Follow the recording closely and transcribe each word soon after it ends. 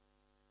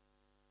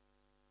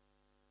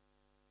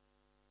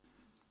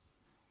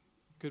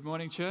Good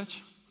morning,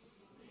 church.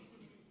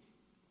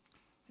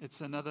 It's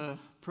another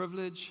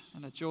privilege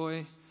and a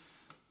joy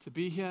to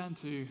be here and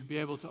to be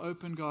able to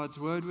open God's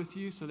Word with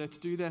you. So let's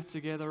do that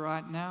together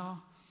right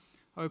now.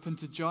 Open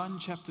to John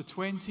chapter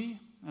 20,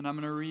 and I'm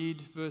going to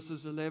read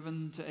verses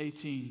 11 to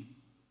 18.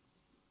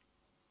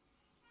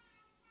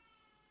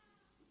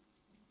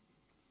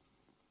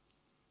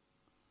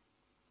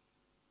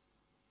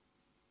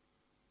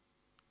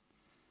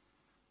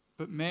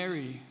 But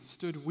Mary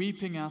stood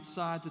weeping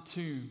outside the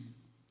tomb.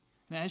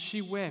 And as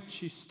she wept,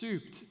 she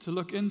stooped to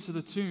look into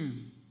the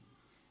tomb.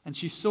 And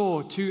she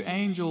saw two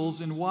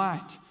angels in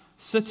white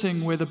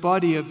sitting where the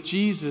body of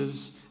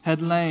Jesus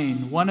had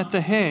lain, one at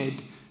the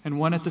head and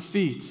one at the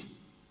feet.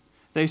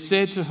 They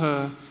said to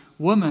her,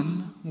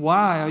 "Woman,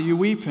 why are you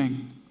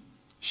weeping?"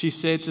 She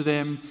said to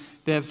them,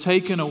 "They have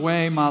taken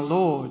away my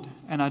Lord,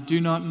 and I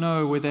do not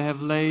know where they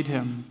have laid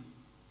him."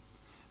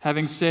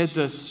 Having said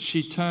this,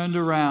 she turned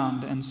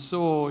around and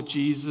saw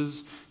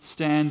Jesus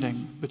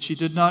standing, but she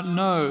did not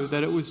know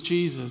that it was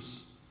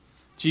Jesus.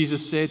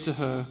 Jesus said to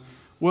her,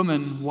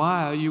 "Woman,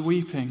 why are you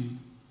weeping?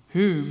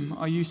 Whom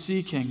are you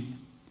seeking?"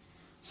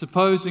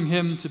 Supposing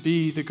him to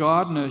be the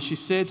gardener, she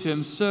said to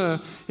him,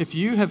 "Sir, if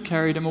you have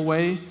carried him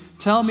away,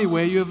 tell me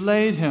where you have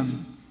laid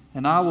him,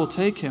 and I will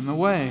take him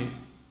away."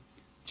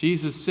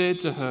 Jesus said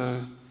to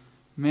her,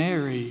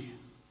 "Mary."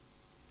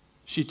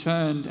 She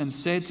turned and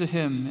said to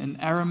him in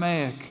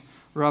Aramaic,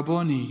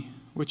 "Rabboni,"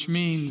 which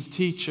means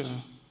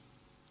teacher.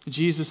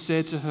 Jesus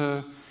said to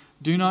her,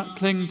 "Do not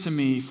cling to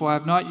me, for I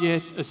have not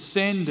yet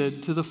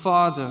ascended to the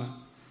Father,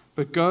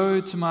 but go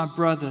to my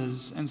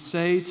brothers and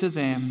say to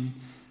them,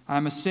 I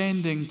am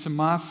ascending to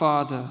my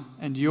Father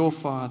and your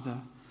Father,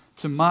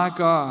 to my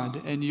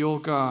God and your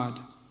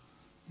God."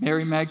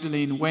 Mary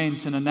Magdalene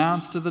went and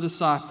announced to the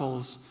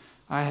disciples,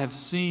 "I have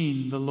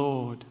seen the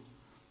Lord,"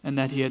 and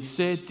that he had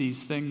said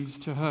these things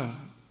to her.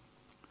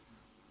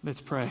 Let's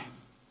pray.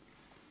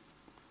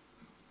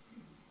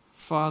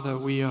 Father,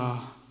 we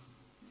are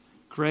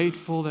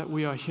grateful that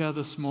we are here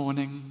this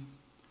morning.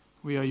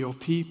 We are your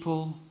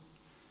people.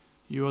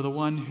 You are the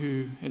one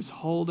who is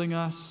holding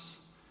us.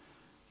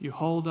 You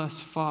hold us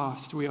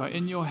fast. We are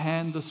in your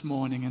hand this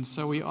morning, and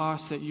so we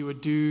ask that you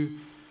would do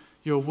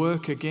your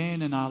work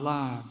again in our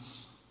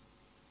lives.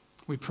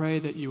 We pray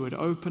that you would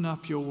open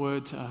up your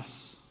word to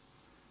us,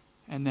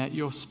 and that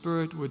your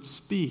Spirit would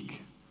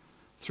speak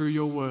through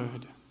your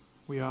word.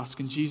 We ask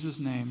in Jesus'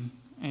 name,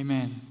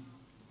 amen.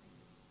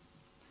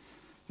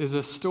 There's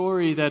a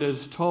story that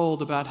is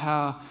told about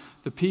how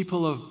the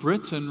people of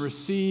Britain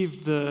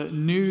received the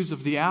news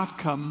of the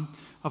outcome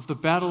of the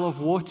Battle of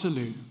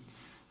Waterloo,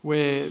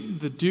 where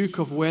the Duke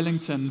of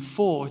Wellington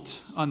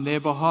fought on their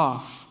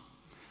behalf.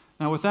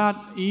 Now,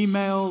 without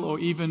email or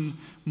even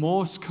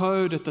Morse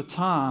code at the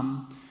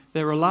time,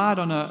 they relied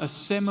on a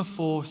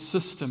semaphore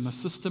system, a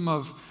system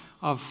of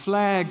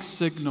flag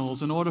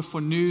signals in order for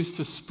news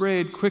to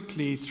spread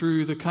quickly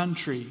through the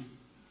country.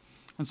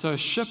 And so a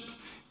ship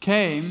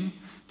came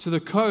to the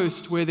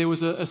coast where there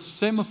was a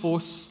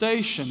semaphore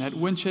station at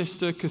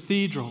Winchester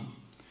Cathedral.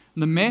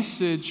 And the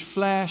message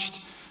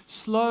flashed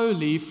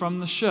slowly from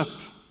the ship.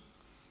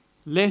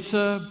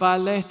 Letter by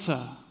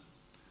letter,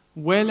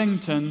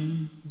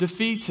 Wellington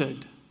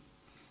defeated.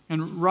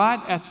 And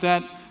right at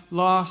that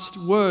last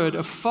word,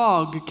 a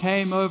fog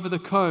came over the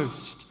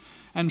coast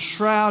and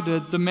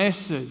shrouded the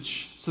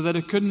message so that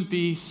it couldn't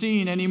be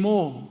seen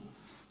anymore.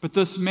 But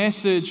this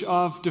message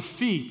of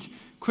defeat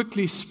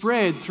quickly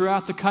spread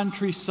throughout the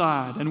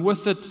countryside, and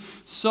with it,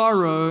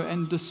 sorrow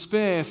and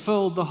despair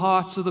filled the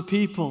hearts of the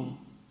people.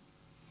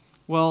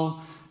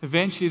 Well,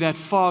 eventually that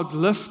fog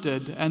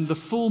lifted, and the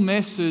full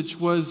message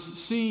was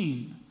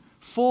seen.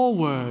 4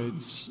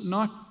 words,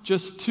 not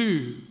just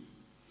 2.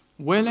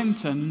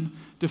 Wellington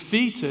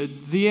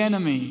defeated the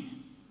enemy.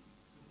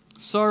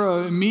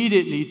 Sorrow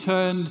immediately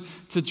turned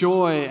to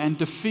joy, and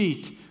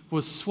defeat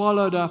was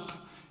swallowed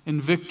up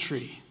in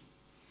victory.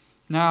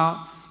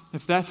 Now,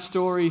 if that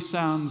story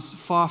sounds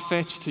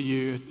far-fetched to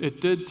you,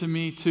 it did to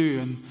me too,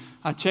 and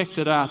I checked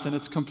it out, and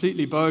it's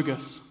completely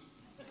bogus.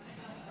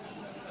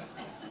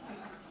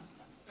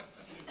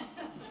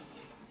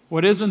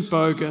 What isn't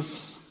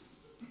bogus,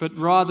 but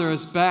rather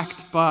is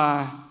backed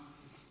by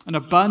an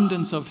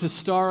abundance of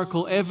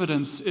historical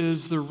evidence,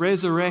 is the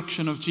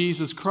resurrection of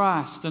Jesus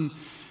Christ. And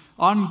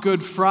on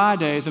Good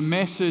Friday, the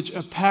message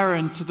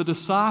apparent to the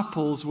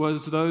disciples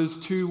was those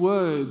 2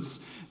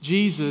 words,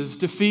 Jesus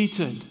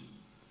defeated.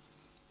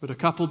 But a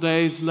couple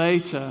days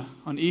later,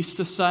 on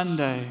Easter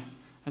Sunday,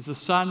 as the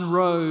sun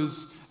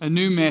rose, a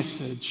new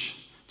message,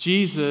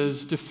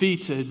 Jesus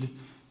defeated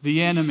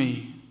the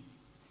enemy.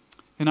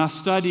 In our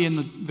study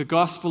in the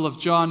Gospel of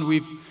John,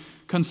 we've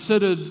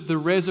considered the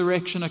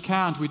resurrection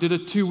account. We did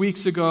it 2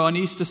 weeks ago on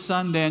Easter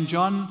Sunday, and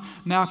John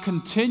now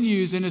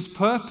continues in his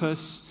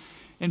purpose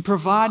in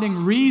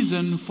providing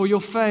reason for your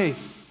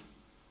faith,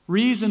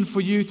 reason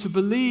for you to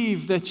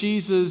believe that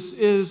Jesus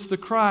is the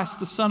Christ,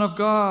 the Son of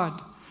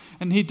God.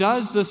 And he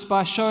does this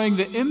by showing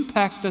the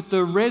impact that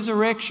the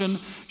resurrection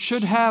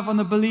should have on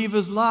the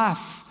believer's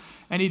life.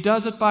 And he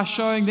does it by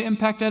showing the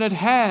impact that it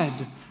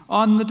had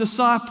on the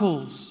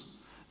disciples.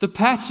 The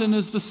pattern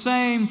is the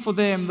same for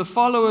them. The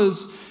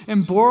followers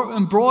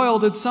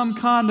embroiled in some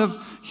kind of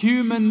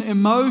human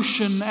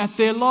emotion at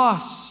their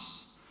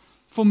loss.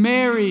 For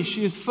Mary,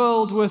 she is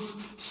filled with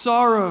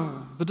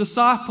sorrow. The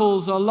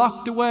disciples are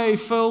locked away,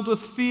 filled with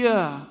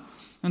fear.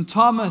 And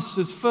Thomas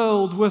is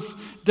filled with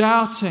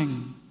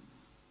doubting.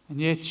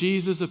 And yet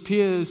Jesus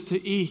appears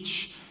to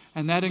each,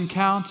 and that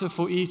encounter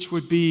for each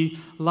would be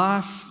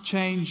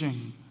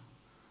life-changing.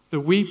 The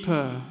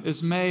weeper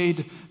is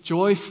made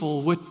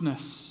joyful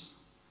witness.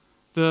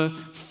 The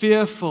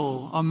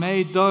fearful are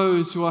made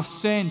those who are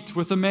sent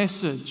with a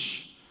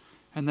message.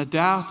 And the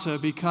doubter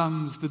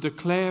becomes the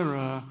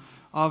declarer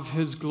of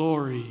his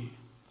glory.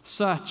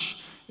 Such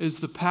is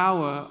the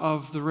power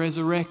of the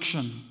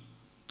resurrection.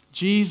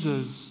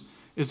 Jesus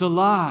is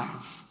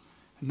alive,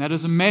 and that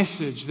is a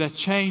message that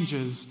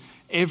changes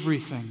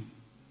everything.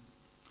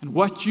 And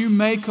what you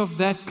make of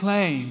that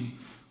claim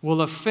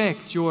will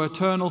affect your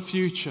eternal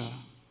future.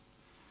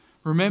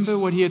 Remember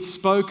what he had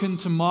spoken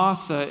to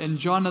Martha in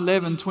John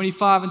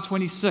 11:25 and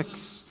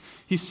 26.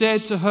 He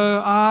said to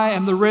her, I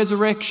am the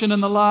resurrection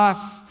and the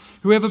life.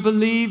 Whoever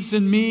believes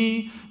in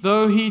me,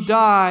 though he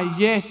die,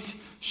 yet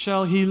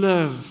shall he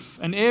live.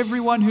 And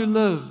everyone who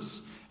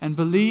lives and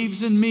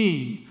believes in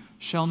me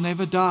shall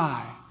never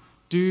die.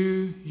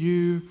 Do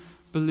you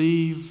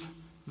believe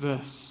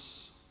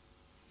this?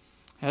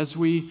 As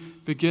we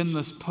begin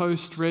this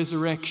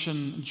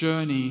post-resurrection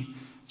journey,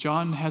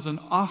 John has an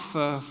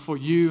offer for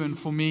you and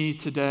for me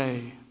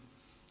today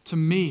to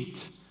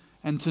meet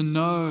and to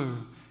know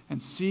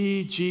and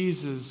see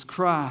Jesus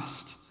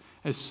Christ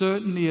as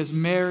certainly as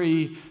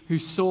Mary who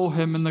saw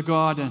him in the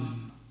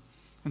garden.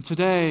 And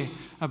today,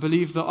 I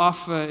believe the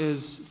offer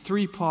is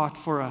three-part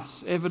for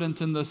us,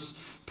 evident in this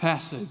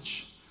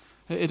passage.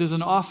 It is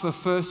an offer,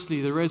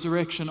 firstly, the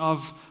resurrection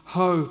of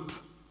hope,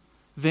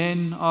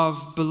 then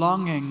of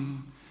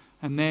belonging,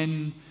 and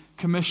then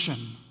commission.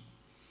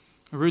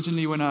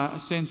 Originally, when I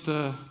sent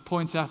the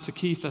points out to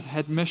Keith, I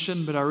had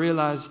mission, but I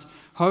realized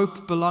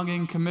hope,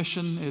 belonging,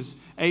 commission is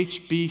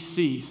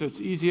HBC, so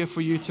it's easier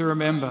for you to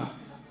remember.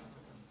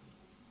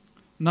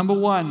 Number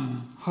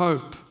one,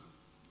 hope.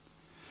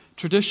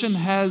 Tradition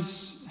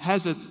has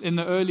it in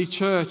the early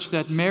church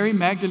that Mary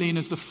Magdalene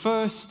is the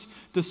first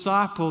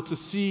disciple to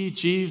see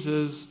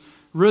Jesus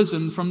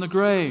risen from the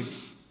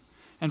grave.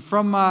 And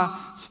from my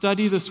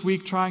study this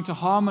week, trying to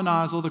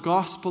harmonize all the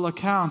gospel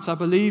accounts, I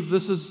believe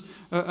this is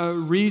a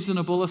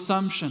reasonable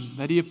assumption,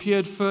 that he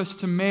appeared first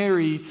to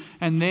Mary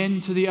and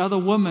then to the other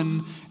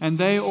women, and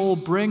they all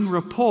bring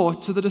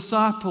report to the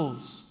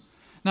disciples.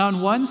 Now,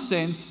 in one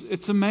sense,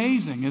 it's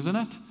amazing, isn't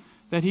it?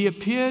 That he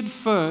appeared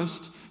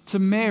first to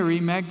Mary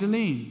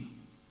Magdalene.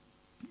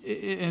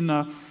 In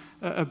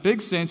a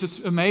big sense, it's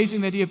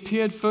amazing that he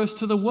appeared first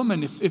to the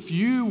woman. If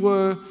you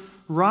were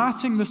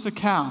writing this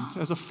account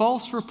as a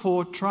false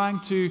report, trying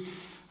to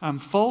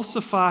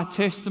falsify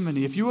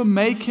testimony, if you were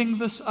making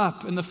this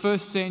up in the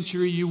first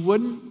century, you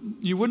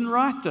wouldn't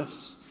write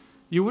this.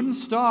 You wouldn't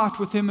start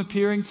with him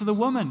appearing to the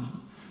woman.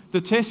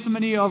 The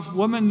testimony of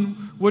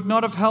women would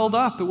not have held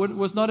up. It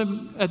was not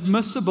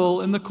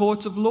admissible in the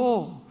court of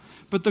law.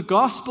 But the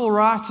gospel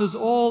writers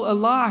all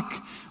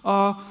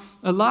are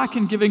alike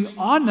in giving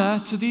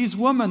honor to these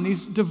women,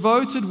 these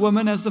devoted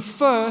women, as the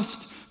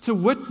first to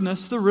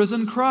witness the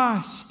risen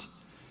Christ.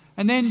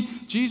 And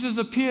then Jesus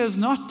appears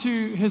not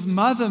to his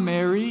mother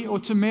Mary or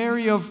to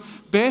Mary of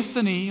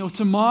Bethany or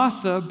to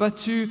Martha, but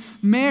to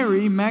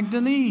Mary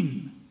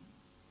Magdalene.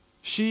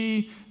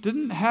 She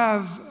didn't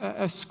have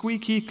a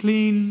squeaky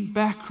clean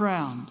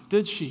background,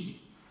 did she?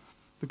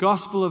 The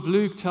Gospel of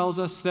Luke tells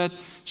us that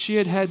she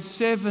had had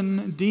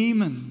 7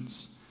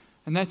 demons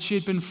and that she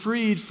had been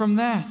freed from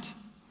that.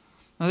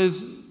 Now,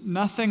 there's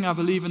nothing, I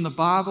believe, in the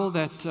Bible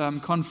that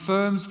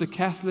confirms the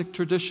Catholic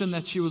tradition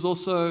that she was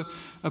also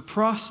a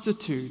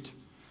prostitute.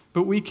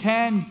 But we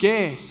can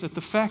guess at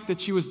the fact that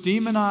she was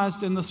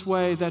demonized in this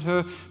way, that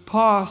her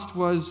past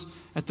was,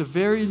 at the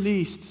very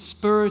least,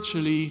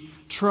 spiritually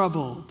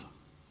troubled.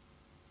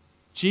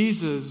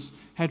 Jesus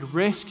had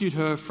rescued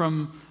her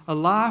from a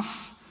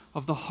life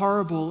of the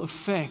horrible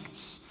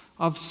effects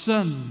of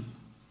sin.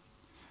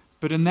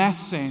 But in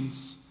that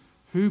sense,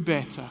 who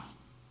better?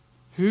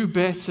 Who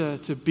better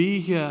to be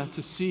here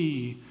to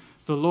see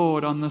the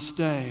Lord on this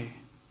day?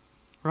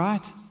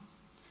 Right?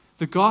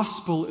 The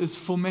gospel is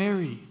for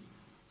Mary.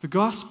 The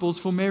gospel is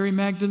for Mary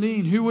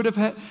Magdalene. Who would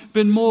have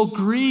been more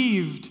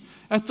grieved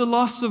at the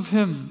loss of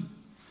him?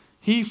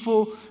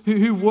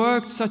 Who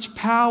worked such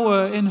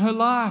power in her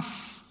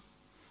life.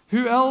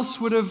 Who else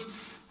would have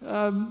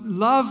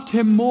loved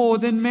him more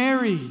than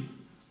Mary?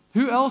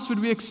 Who else would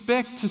we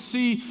expect to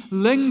see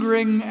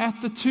lingering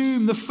at the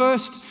tomb, the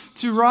first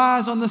to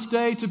rise on this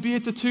day, to be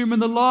at the tomb,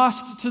 and the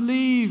last to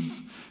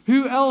leave?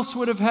 Who else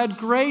would have had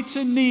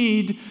greater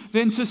need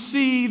than to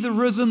see the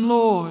risen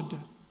Lord?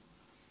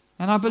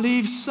 And I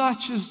believe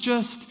such is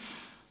just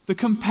the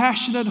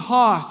compassionate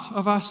heart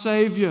of our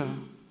Savior.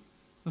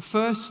 The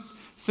first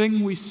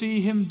thing we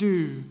see him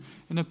do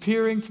in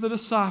appearing to the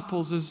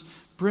disciples is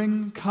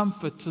bring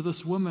comfort to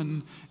this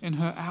woman in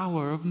her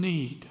hour of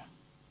need.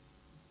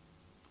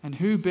 And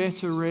who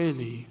better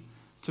really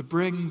to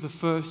bring the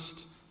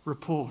first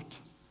report?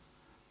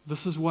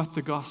 This is what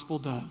the gospel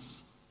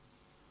does.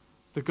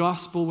 The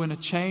gospel, when it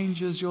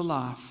changes your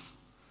life,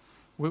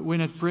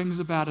 when it brings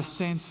about a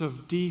sense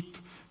of deep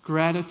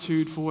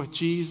gratitude for what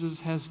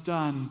Jesus has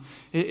done,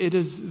 it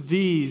is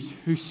these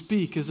who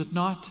speak, is it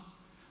not?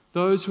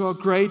 Those who are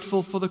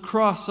grateful for the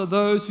cross are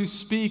those who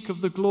speak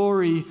of the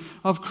glory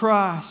of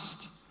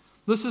Christ.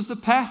 This is the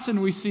pattern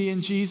we see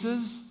in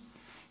Jesus.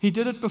 He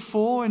did it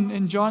before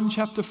in John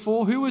chapter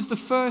 4. Who was the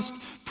first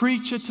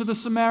preacher to the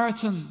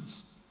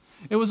Samaritans?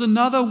 It was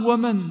another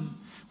woman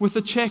with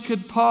a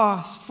checkered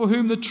past, for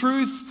whom the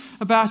truth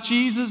about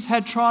Jesus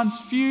had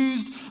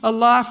transfused a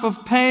life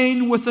of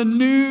pain with a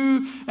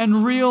new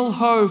and real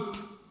hope.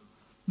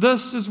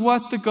 This is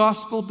what the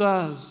gospel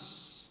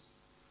does.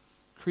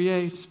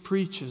 Creates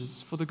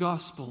preachers for the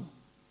gospel.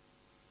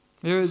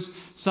 There is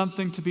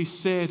something to be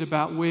said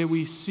about where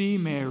we see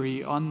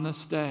Mary on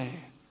this day.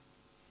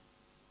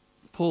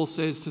 Paul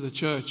says to the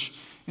church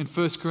in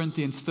 1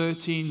 Corinthians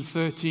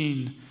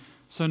 13:13,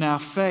 so now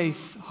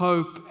faith,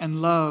 hope,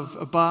 and love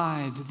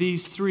abide,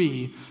 these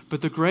three,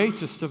 but the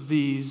greatest of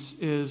these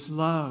is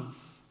love.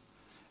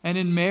 And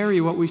in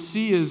Mary, what we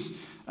see is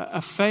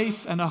a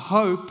faith and a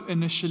hope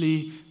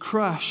initially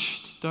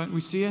crushed. Don't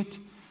we see it?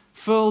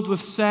 Filled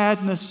with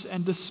sadness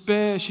and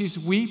despair. She's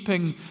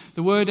weeping.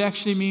 The word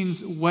actually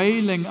means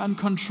wailing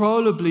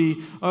uncontrollably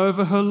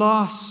over her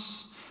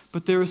loss.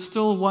 But there is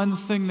still one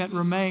thing that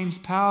remains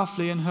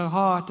powerfully in her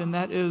heart, and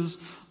that is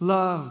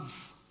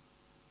love.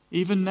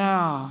 Even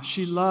now,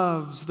 she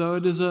loves, though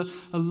it is a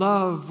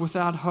love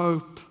without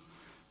hope,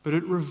 but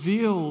it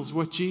reveals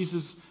what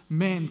Jesus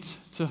meant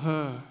to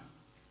her.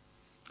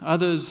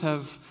 Others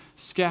have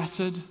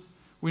scattered.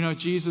 We know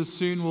Jesus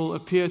soon will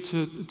appear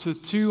to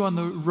two on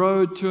the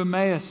road to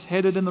Emmaus,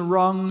 headed in the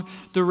wrong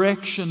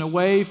direction,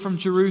 away from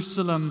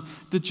Jerusalem,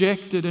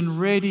 dejected and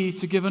ready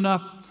to give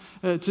up.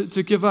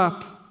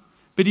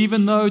 But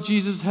even though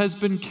Jesus has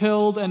been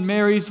killed and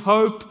Mary's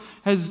hope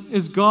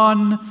is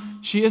gone,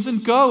 she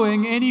isn't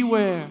going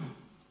anywhere.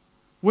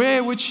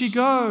 Where would she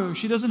go?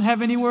 She doesn't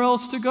have anywhere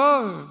else to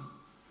go.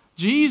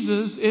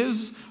 Jesus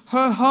is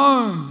her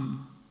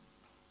home.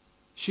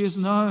 She has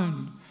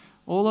known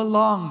all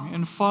along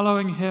in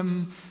following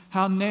him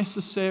how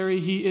necessary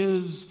he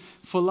is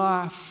for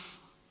life.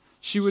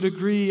 She would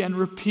agree and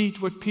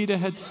repeat what Peter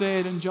had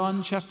said in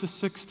John chapter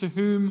 6, to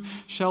whom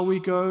shall we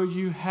go?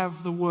 You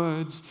have the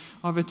words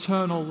of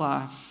eternal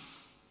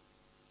life.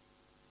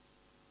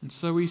 And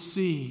so we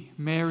see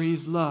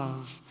Mary's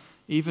love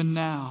even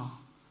now,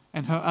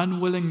 and her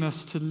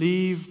unwillingness to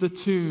leave the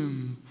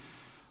tomb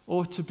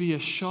ought to be a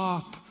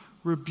sharp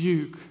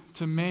rebuke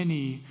to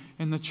many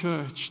in the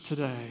church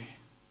today.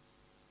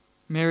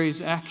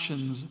 Mary's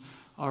actions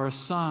are a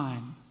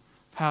sign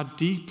how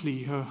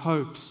deeply her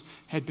hopes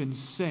had been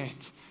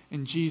set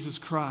in Jesus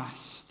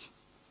Christ.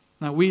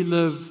 Now we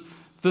live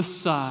this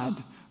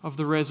side of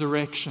the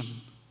resurrection.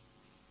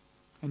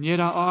 And yet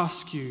I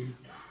ask you,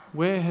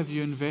 where have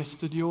you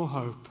invested your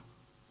hope?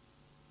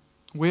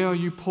 Where are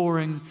you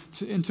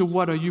into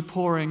what are you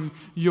pouring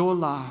your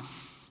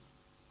life?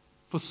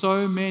 For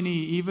so many,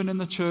 even in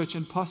the church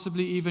and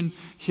possibly even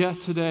here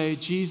today,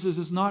 Jesus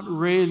is not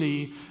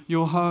really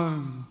your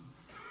home.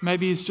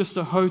 Maybe it's just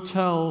a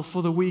hotel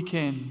for the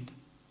weekend.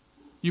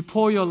 You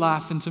pour your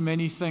life into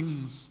many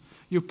things.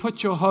 You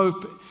put your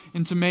hope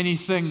into many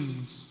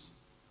things.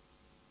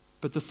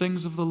 But the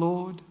things of the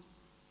Lord,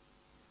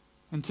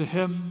 and to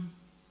Him,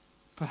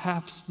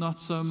 perhaps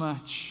not so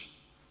much.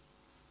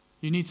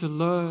 You need to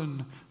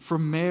learn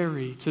from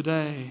Mary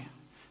today.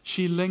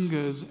 She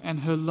lingers,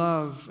 and her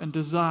love and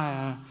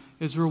desire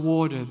is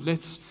rewarded.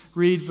 Let's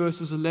read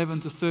verses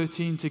 11 to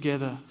 13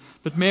 together.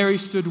 But Mary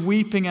stood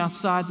weeping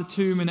outside the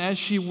tomb, and as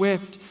she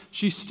wept,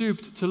 she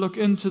stooped to look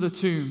into the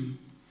tomb.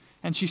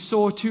 And she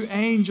saw two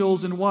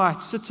angels in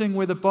white sitting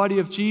where the body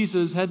of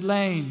Jesus had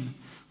lain,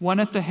 one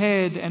at the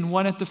head and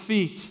one at the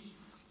feet.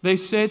 They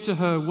said to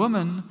her,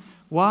 "Woman,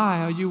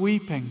 why are you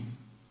weeping?"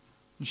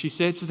 And she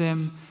said to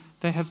them,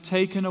 "They have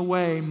taken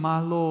away my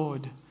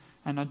Lord,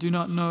 and I do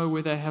not know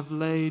where they have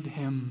laid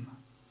him."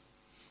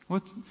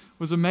 What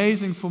was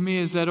amazing for me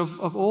is that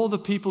of all the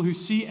people who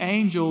see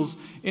angels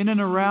in and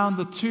around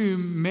the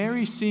tomb,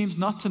 Mary seems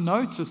not to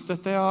notice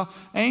that they are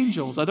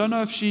angels. I don't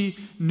know if she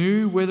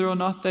knew whether or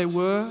not they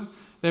were.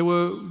 They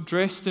were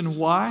dressed in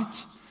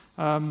white.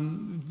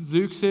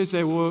 Luke says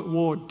they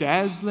wore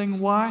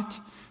dazzling white.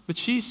 But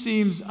she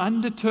seems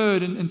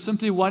undeterred in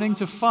simply wanting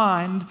to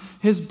find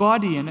his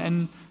body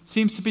and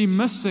seems to be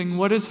missing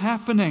what is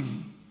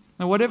happening.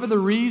 Now, whatever the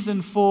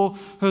reason for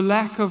her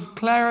lack of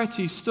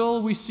clarity,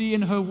 still we see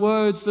in her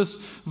words this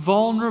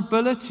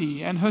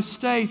vulnerability and her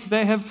state.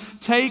 They have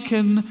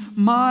taken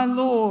my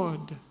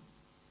Lord.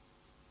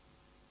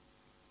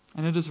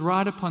 And it is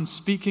right upon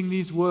speaking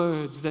these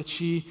words that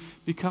she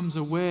becomes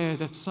aware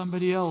that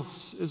somebody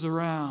else is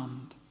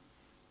around.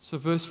 So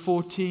verse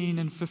 14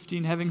 and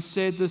 15, having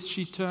said this,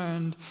 she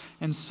turned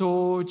and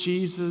saw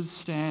Jesus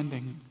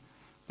standing,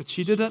 But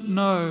she didn't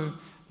know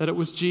that it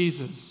was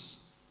Jesus.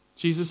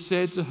 Jesus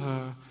said to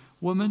her,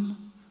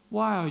 "Woman,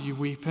 why are you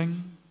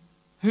weeping?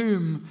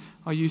 Whom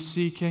are you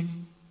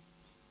seeking?"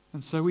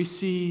 And so we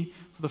see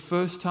for the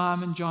first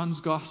time in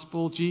John's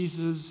Gospel,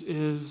 Jesus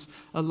is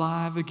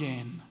alive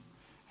again,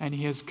 and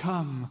he has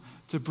come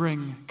to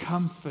bring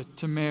comfort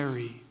to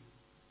Mary.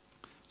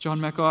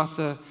 John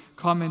MacArthur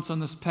comments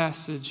on this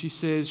passage. He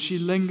says, "She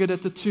lingered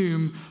at the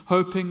tomb,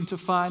 hoping to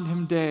find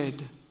him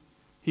dead.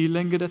 He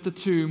lingered at the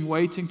tomb,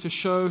 waiting to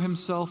show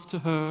himself to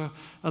her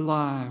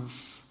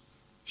alive.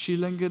 She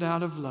lingered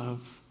out of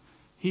love.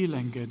 He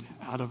lingered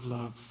out of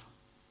love."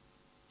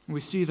 We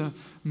see the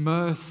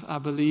mirth, I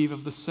believe,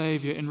 of the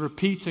Savior in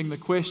repeating the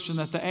question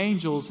that the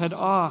angels had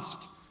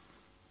asked.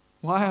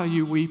 Why are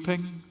you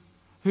weeping?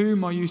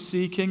 Whom are you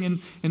seeking?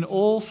 In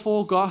all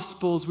four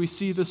Gospels, we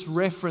see this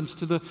reference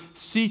to the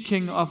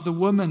seeking of the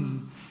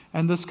woman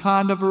and this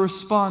kind of a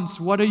response.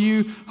 What are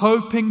you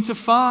hoping to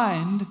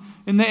find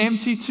in the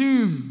empty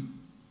tomb?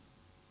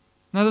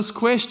 Now, this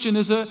question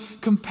is a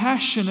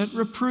compassionate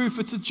reproof.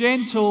 It's a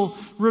gentle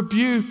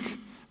rebuke.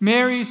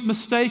 Mary's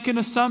mistaken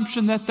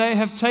assumption that they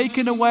have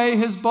taken away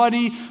his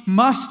body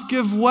must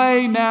give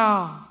way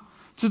now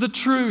to the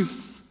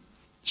truth.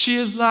 She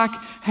is like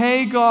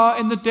Hagar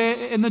in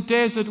the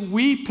desert,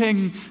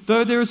 weeping,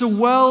 though there is a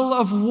well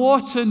of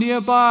water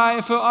nearby,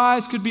 if her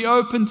eyes could be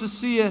opened to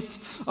see it.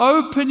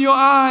 Open your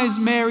eyes,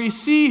 Mary,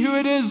 see who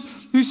it is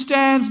who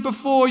stands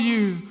before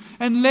you,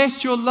 and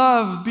let your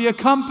love be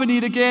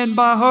accompanied again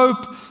by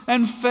hope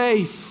and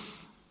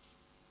faith.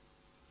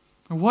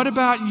 And what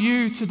about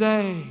you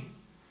today?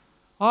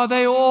 Are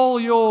they all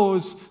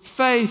yours?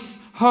 Faith,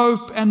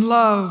 hope, and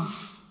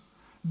love.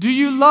 Do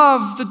you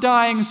love the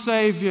dying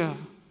Savior?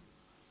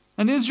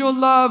 And is your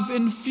love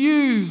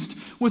infused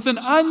with an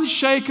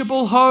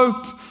unshakable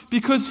hope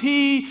because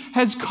he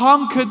has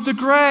conquered the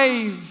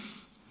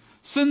grave?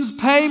 Sin's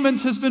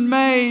payment has been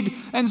made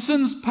and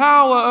sin's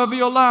power over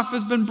your life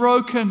has been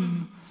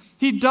broken.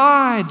 He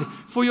died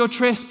for your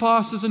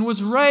trespasses and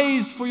was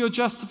raised for your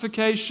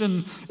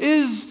justification.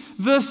 Is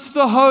this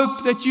the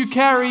hope that you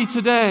carry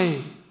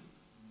today?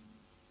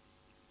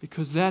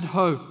 Because that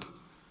hope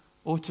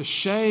ought to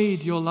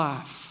shade your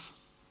life.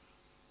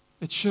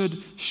 It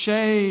should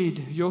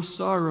shade your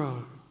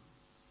sorrow.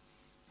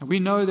 And we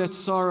know that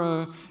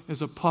sorrow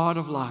is a part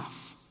of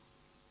life.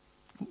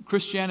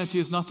 Christianity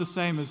is not the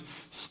same as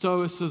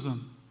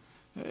Stoicism,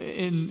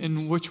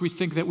 in which we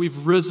think that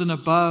we've risen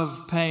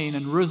above pain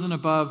and risen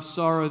above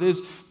sorrow.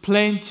 There's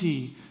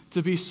plenty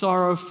to be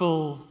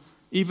sorrowful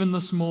even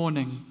this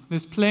morning.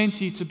 There's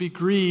plenty to be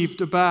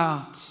grieved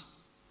about.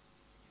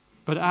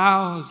 But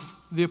ours,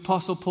 the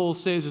Apostle Paul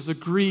says, is a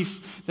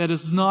grief that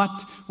is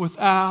not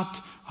without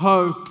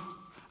hope.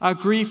 Our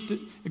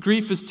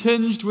grief is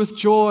tinged with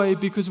joy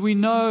because we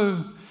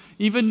know,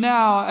 even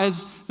now,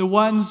 as the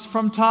ones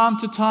from time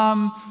to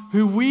time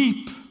who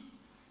weep,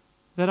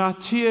 that our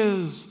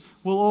tears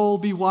will all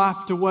be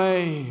wiped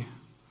away.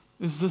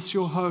 Is this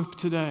your hope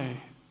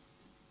today?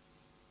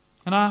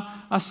 And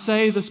I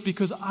say this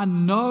because I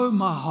know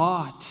my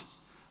heart.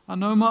 I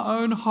know my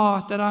own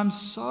heart that I'm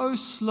so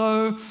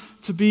slow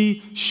to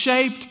be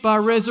shaped by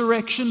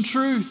resurrection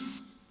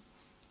truth.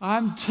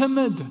 I'm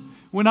timid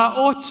when I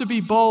ought to be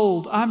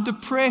bold. I'm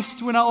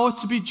depressed when I ought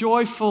to be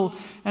joyful.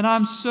 And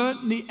I'm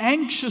certainly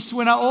anxious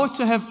when I ought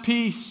to have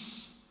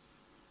peace.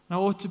 And I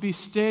ought to be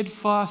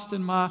steadfast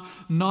in my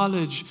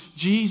knowledge.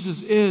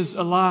 Jesus is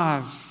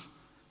alive.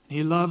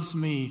 He loves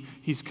me.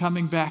 He's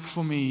coming back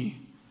for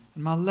me.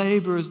 And my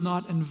labor is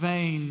not in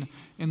vain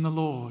in the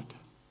Lord.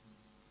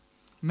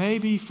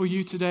 Maybe for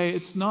you today,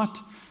 it's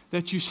not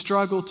that you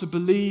struggle to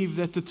believe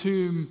that the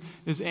tomb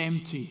is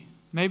empty.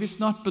 Maybe it's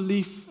not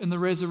belief in the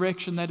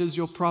resurrection that is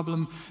your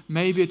problem.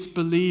 Maybe it's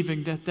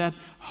believing that that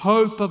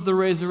hope of the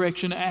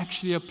resurrection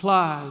actually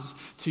applies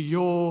to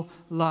your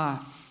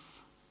life.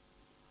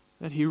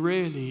 That He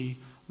really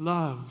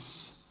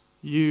loves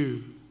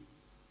you.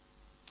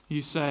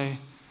 You say,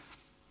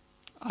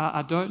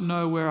 I don't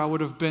know where I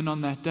would have been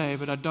on that day,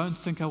 but I don't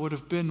think I would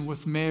have been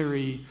with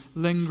Mary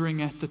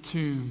lingering at the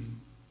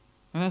tomb.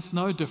 And that's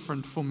no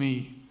different for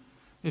me.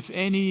 If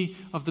any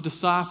of the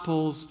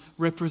disciples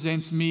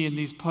represents me in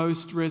these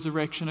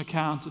post-resurrection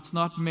accounts, it's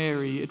not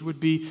Mary, it would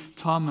be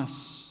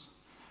Thomas.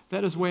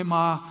 That is where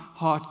my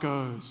heart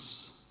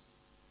goes.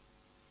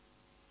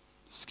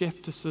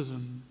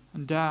 Skepticism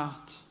and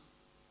doubt.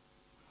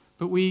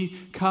 But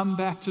we come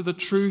back to the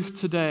truth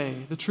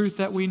today, the truth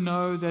that we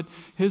know that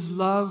His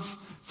love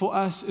for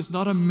us is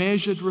not a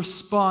measured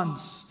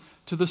response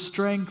to the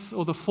strength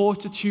or the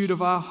fortitude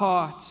of our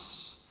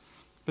hearts,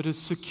 but is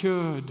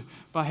secured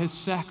by His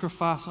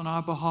sacrifice on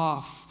our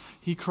behalf.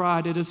 He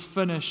cried, "It is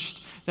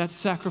finished." That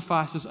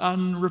sacrifice is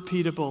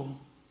unrepeatable.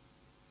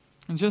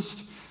 And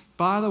just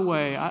by the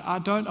way, I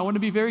want to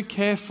be very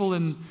careful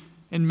in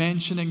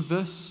mentioning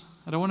this.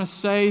 I don't want to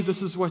say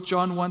this is what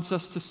John wants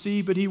us to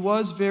see, but he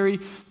was very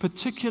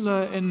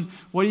particular in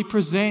what he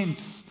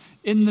presents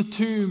in the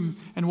tomb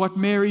and what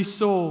Mary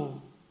saw.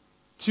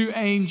 2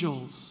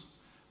 angels,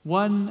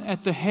 one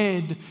at the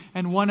head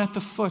and one at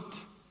the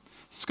foot.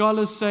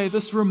 Scholars say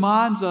this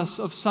reminds us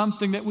of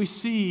something that we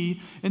see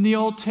in the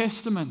Old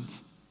Testament.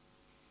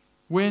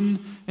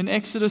 When in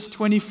Exodus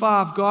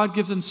 25, God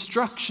gives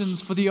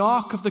instructions for the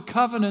Ark of the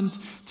Covenant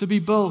to be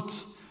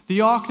built,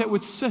 the Ark that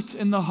would sit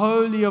in the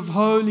Holy of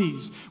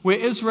Holies, where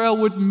Israel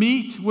would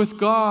meet with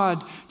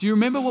God. Do you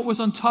remember what was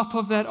on top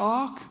of that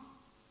Ark?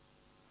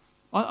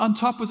 On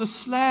top was a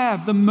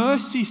slab, the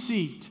mercy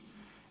seat.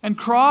 And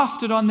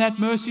crafted on that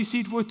mercy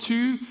seat were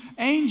two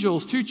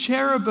angels, two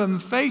cherubim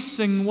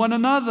facing one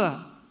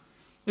another.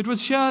 It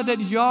was here that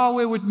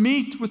Yahweh would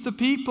meet with the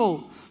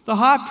people. The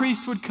high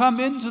priest would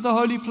come into the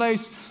holy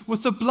place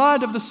with the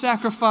blood of the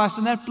sacrifice,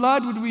 and that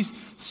blood would be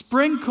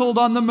sprinkled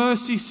on the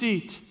mercy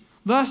seat,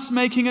 thus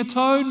making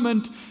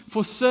atonement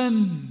for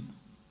sin.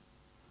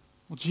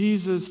 Well,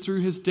 Jesus,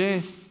 through his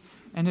death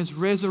and his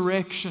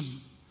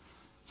resurrection,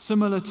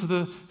 similar to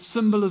the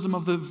symbolism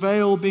of the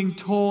veil being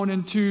torn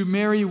in two,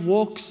 Mary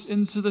walks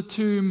into the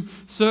tomb,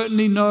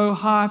 certainly no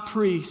high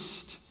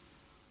priest,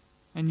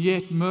 and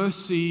yet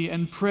mercy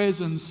and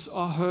presence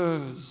are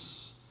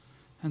hers,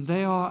 and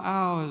they are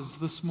ours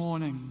this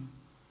morning.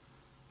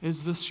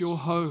 Is this your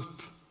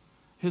hope?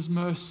 His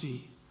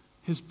mercy,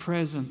 his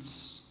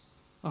presence,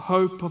 a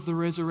hope of the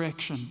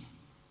resurrection.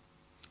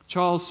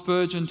 Charles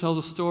Spurgeon tells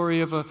a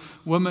story of a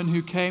woman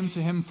who came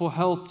to him for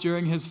help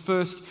during his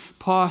first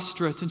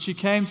pastorate, and she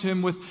came to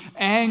him with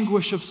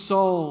anguish of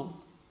soul.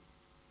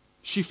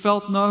 She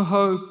felt no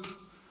hope,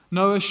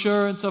 no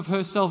assurance of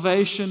her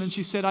salvation, and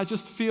she said, I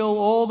just feel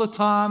all the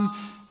time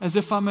as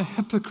if I'm a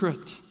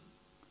hypocrite.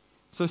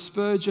 So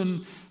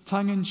Spurgeon,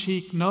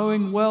 tongue-in-cheek,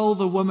 knowing well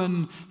the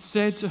woman,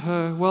 said to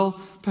her,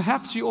 well,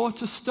 perhaps you ought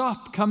to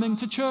stop coming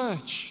to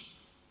church.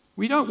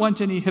 We don't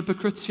want any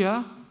hypocrites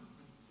here.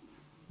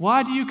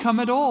 Why do you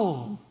come at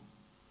all?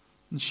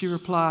 And she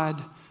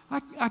replied,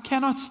 I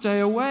cannot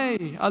stay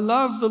away. I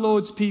love the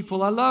Lord's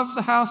people. I love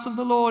the house of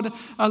the Lord.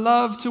 I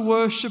love to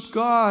worship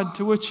God.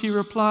 To which he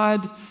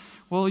replied,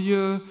 well,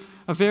 you're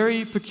a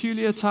very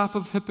peculiar type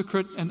of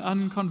hypocrite and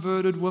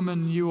unconverted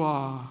woman you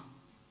are.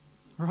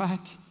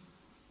 Right?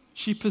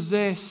 She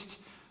possessed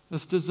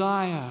this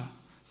desire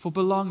for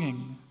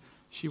belonging.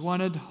 She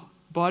wanted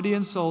body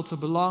and soul to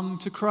belong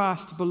to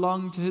Christ, to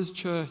belong to his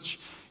church,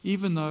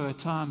 even though at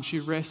times she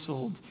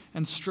wrestled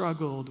and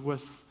struggled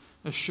with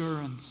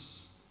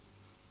assurance.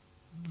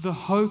 The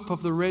hope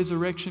of the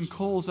resurrection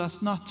calls us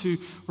not to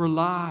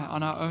rely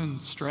on our own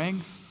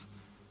strength,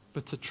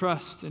 but to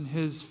trust in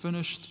his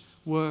finished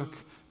work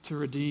to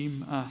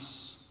redeem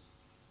us.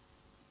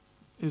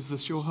 Is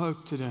this your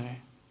hope today?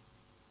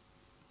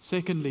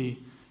 Secondly,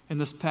 in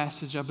this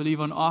passage, I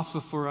believe on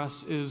offer for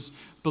us is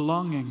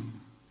belonging.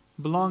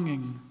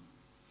 Belonging.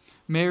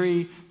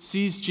 Mary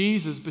sees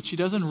Jesus, but she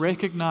doesn't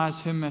recognize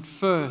him at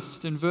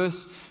first. In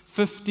verse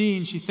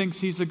 15, she thinks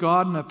he's the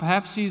gardener.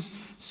 Perhaps he's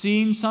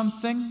seen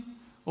something,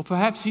 or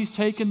perhaps he's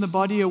taken the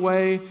body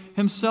away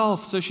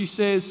himself. So she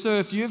says, Sir,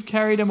 if you have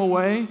carried him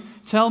away,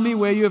 tell me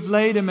where you have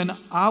laid him, and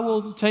I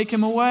will take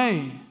him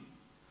away.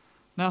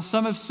 Now,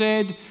 some have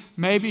said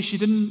maybe she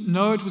didn't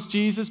know it was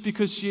Jesus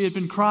because she had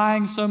been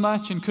crying so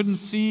much and couldn't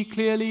see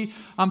clearly.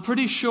 I'm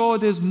pretty sure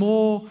there's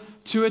more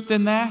to it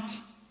than that.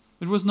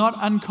 It was not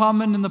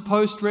uncommon in the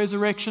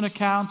post-resurrection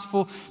accounts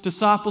for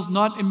disciples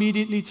not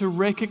immediately to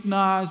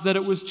recognize that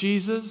it was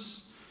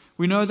Jesus.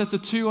 We know that the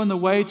two on the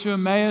way to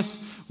Emmaus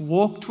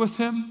walked with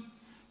him.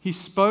 He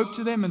spoke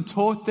to them and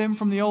taught them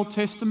from the Old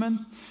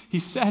Testament. He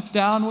sat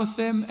down with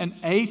them and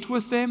ate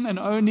with them, and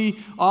only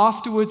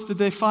afterwards did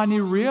they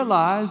finally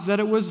realize that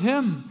it was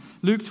him.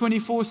 Luke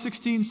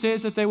 24:16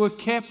 says that they were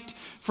kept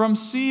from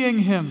seeing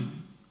him.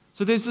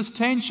 So there's this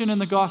tension in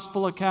the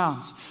gospel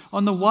accounts.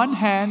 On the one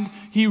hand,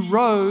 he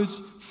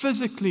rose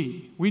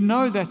physically. We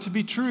know that to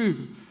be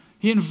true.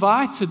 He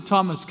invited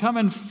Thomas, come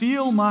and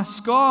feel my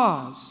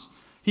scars.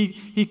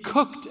 He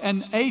cooked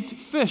and ate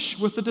fish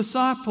with the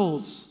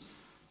disciples.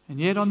 And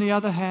yet on the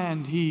other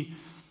hand, he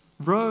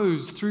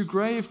rose through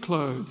grave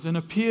clothes and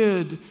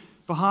appeared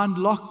behind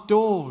locked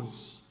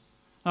doors.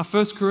 Now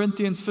 1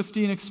 Corinthians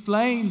 15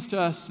 explains to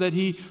us that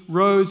he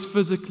rose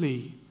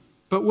physically,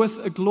 but with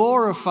a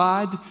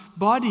glorified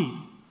body.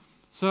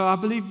 So I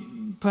believe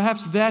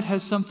perhaps that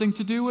has something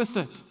to do with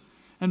it.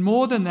 And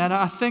more than that,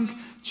 I think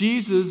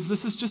Jesus,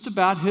 this is just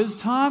about his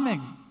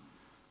timing.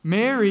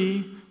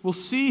 Mary will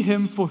see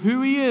him for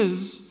who he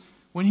is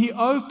when he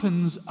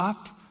opens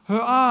up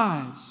her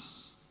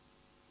eyes.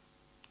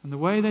 And the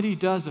way that he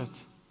does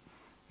it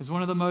is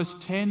one of the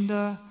most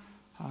tender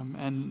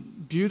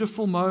and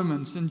beautiful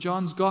moments in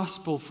John's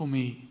gospel for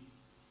me.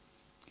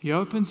 He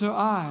opens her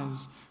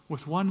eyes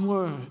with one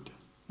word.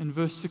 In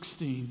verse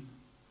 16,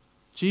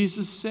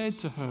 Jesus said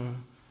to her,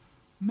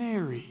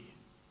 Mary,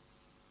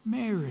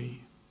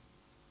 Mary.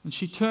 And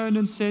she turned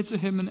and said to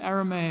him in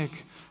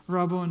Aramaic,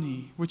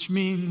 Rabboni, which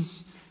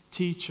means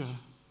teacher,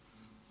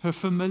 her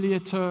familiar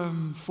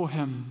term for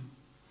him.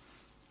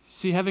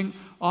 See, having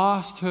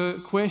asked her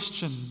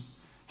question,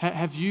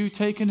 Have you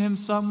taken him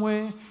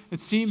somewhere?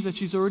 It seems that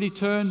she's already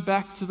turned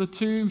back to the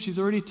tomb. She's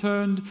already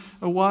turned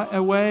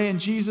away,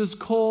 and Jesus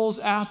calls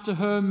out to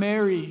her,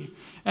 Mary,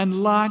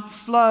 and light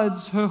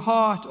floods her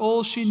heart.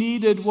 All she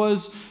needed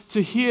was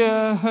to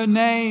hear her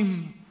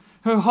name.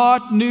 Her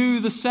heart knew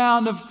the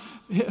sound of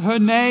her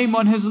name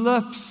on his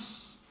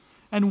lips,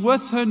 and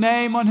with her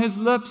name on his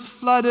lips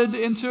flooded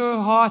into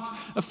her heart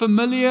a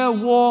familiar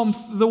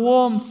warmth, the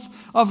warmth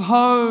of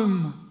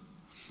home.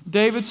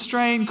 David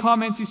Strain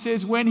comments, he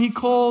says, when he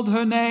called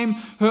her name,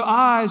 her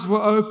eyes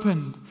were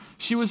opened.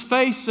 She was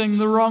facing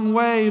the wrong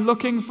way,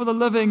 looking for the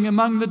living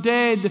among the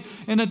dead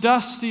in a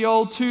dusty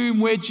old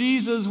tomb where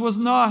Jesus was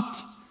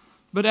not.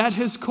 But at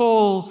his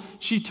call,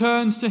 she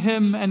turns to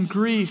him, and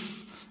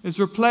grief is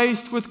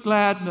replaced with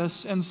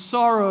gladness and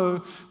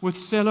sorrow with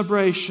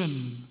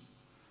celebration.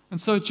 And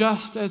so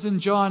just as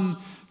in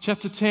John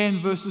chapter 10,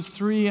 verses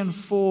 3 and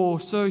 4,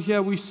 so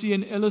here we see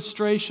an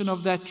illustration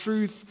of that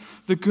truth.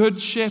 The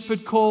good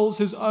shepherd calls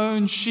his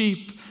own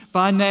sheep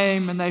by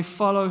name, and they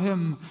follow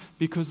him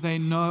because they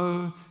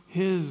know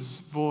his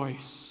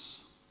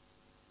voice.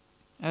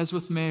 As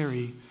with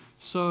Mary,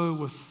 so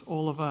with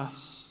all of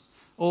us,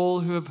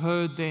 all who have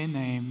heard their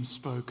names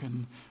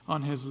spoken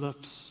on his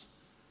lips.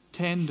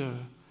 Tender,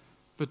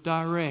 but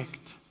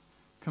direct,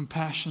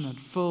 compassionate,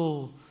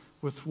 full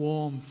with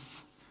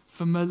warmth,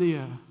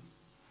 familiar.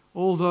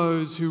 All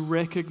those who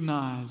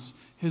recognize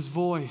his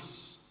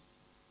voice.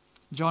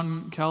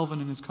 John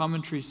Calvin in his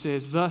commentary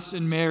says, thus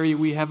in Mary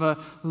we have a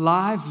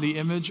lively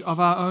image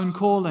of our own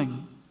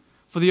calling.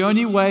 For the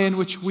only way in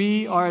which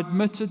we are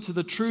admitted to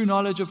the true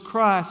knowledge of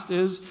Christ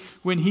is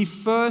when he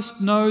first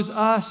knows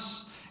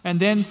us and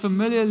then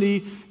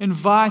familiarly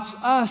invites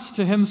us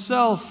to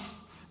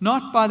himself,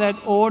 not by that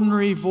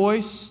ordinary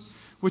voice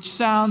which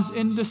sounds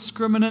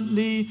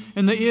indiscriminately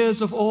in the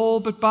ears of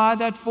all, but by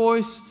that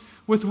voice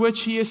with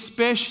which he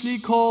especially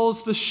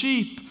calls the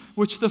sheep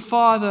which the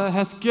Father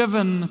hath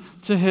given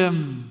to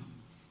him.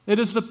 It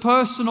is the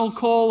personal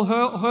call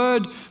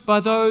heard by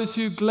those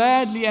who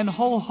gladly and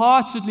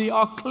wholeheartedly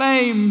are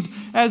claimed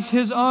as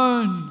his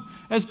own,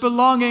 as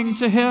belonging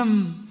to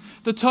him.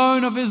 The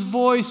tone of his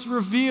voice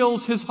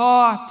reveals his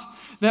heart,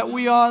 that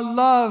we are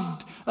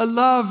loved, a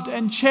loved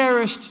and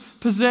cherished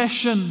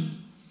possession.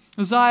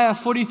 Isaiah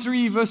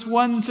 43, verse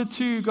 1 to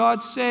 2,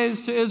 God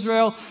says to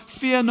Israel,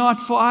 fear not,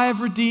 for I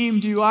have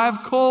redeemed you. I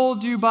have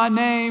called you by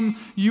name.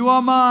 You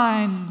are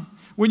mine.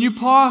 When you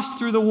pass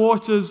through the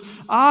waters,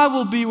 I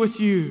will be with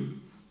you.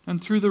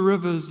 And through the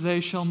rivers, they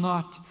shall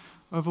not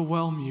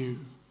overwhelm you.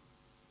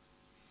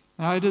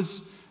 Now, it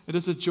is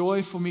a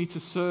joy for me to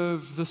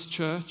serve this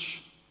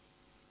church.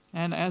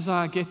 And as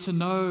I get to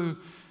know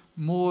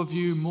more of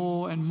you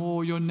more and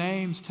more, your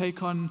names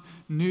take on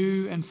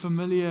new and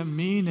familiar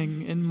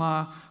meaning in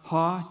my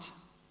heart.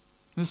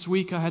 This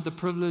week I had the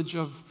privilege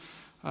of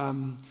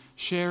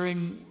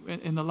sharing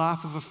in the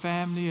life of a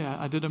family.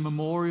 I did a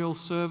memorial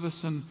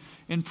service, and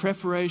in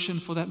preparation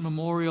for that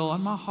memorial,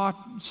 on my heart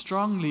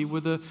strongly were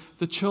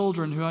the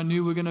children who I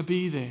knew were going to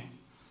be there.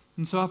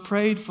 And so I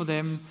prayed for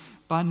them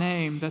by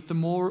name, that the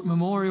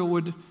memorial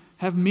would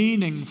have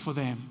meaning for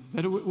them,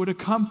 that it would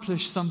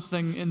accomplish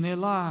something in their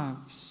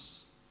lives.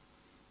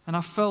 And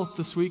I felt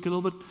this week a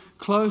little bit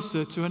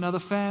closer to another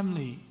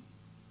family.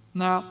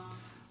 Now,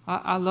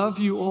 I love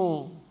you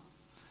all,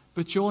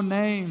 but your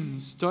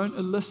names don't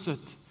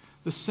elicit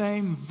the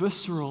same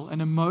visceral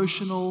and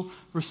emotional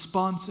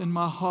response in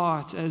my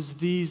heart as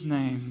these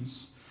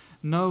names: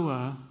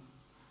 Noah,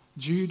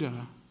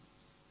 Judah,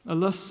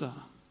 Alyssa.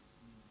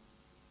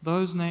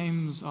 Those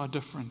names are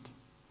different.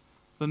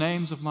 The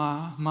names of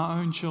my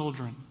own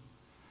children.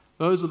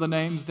 Those are the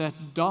names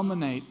that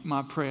dominate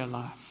my prayer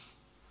life.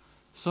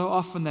 So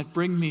often that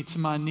bring me to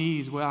my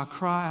knees, where I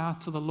cry out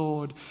to the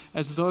Lord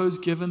as those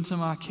given to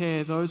my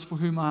care, those for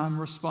whom I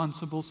am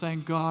responsible,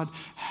 saying, God,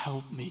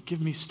 help me, give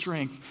me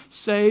strength,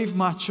 save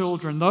my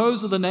children.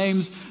 Those are the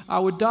names I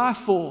would die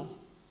for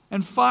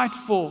and fight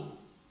for.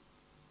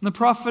 And the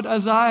prophet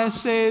Isaiah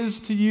says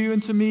to you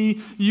and to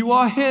me, you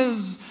are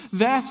his.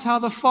 That's how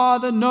the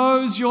Father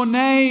knows your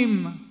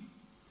name.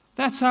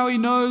 That's how he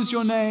knows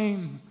your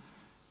name.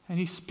 And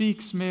he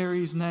speaks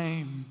Mary's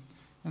name,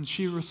 and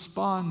she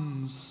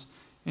responds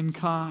in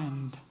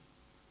kind.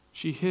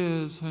 She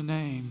hears her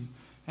name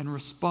and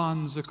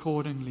responds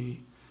accordingly.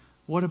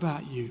 What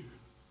about you?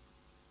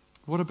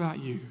 What about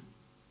you?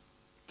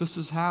 This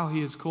is how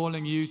he is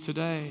calling you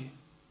today.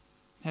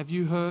 Have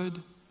you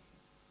heard?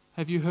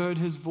 Have you heard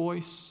his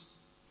voice?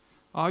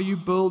 Are you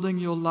building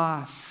your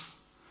life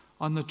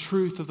on the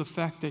truth of the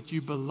fact that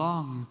you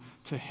belong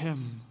to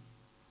him,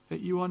 that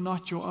you are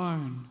not your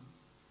own?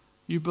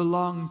 You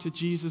belong to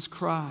Jesus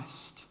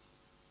Christ.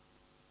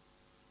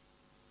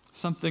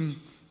 Something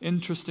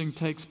interesting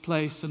takes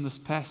place in this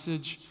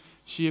passage.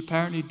 She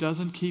apparently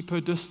doesn't keep her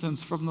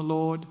distance from the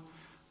Lord.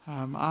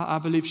 I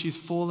believe she's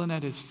fallen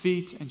at his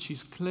feet and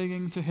she's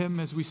clinging to him,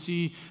 as we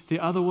see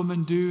the other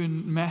woman do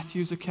in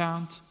Matthew's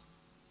account.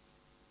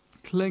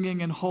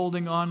 Clinging and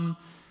holding on.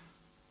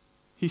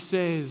 He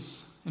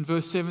says in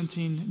verse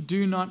 17,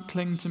 do not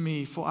cling to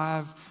me, for I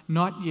have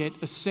not yet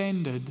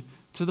ascended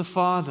to to the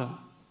Father.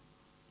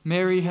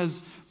 Mary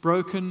has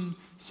broken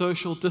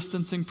social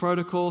distancing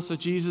protocol, so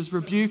Jesus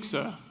rebukes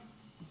her.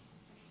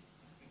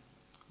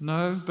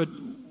 No, but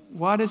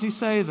why does he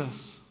say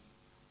this?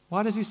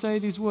 Why does he say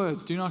these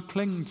words? Do not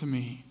cling to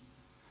me.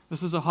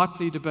 This is a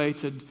hotly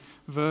debated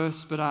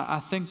verse, but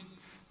I think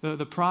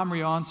the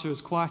primary answer is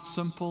quite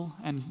simple,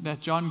 and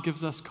that John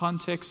gives us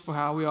context for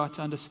how we are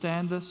to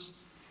understand this.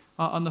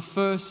 On the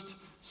first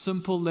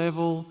simple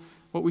level,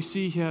 what we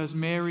see here is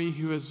Mary,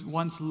 who has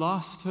once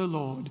lost her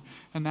Lord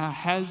and now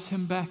has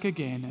him back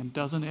again and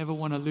doesn't ever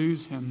want to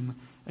lose him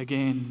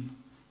again.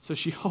 So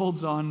she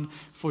holds on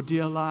for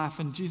dear life,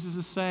 and Jesus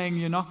is saying,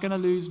 you're not going to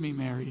lose me,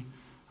 Mary.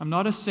 I'm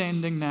not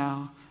ascending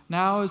now.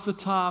 Now is the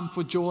time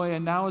for joy,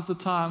 and now is the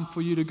time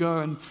for you to go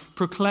and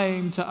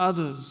proclaim to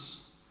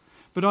others.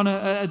 But on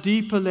a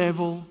deeper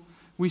level,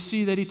 we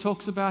see that he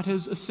talks about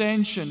his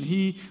ascension.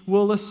 He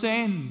will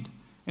ascend.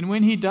 And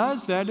when he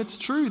does that, it's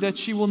true that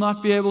she will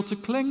not be able to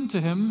cling to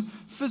him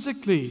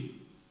physically.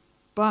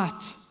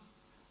 But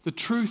the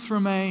truth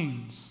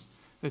remains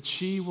that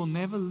she will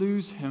never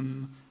lose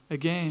him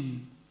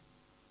again.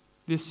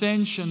 The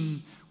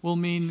ascension will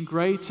mean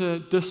greater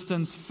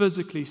distance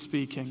physically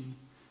speaking,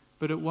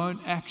 but it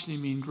won't actually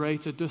mean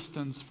greater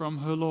distance from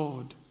her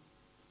Lord.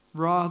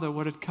 Rather,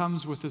 what it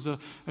comes with is a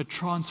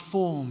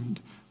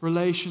transformed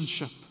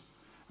relationship,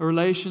 a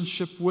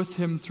relationship with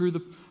him through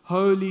the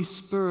Holy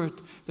Spirit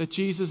that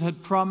Jesus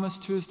had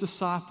promised to his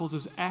disciples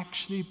is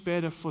actually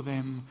better for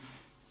them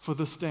for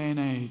this day and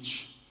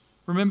age.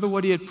 Remember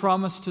what he had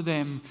promised to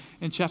them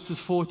in chapters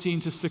 14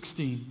 to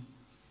 16.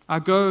 I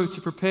go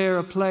to prepare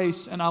a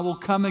place, and I will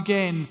come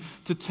again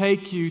to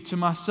take you to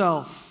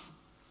myself.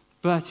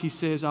 But, he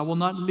says, I will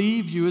not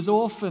leave you as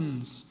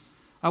orphans.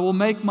 I will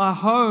make my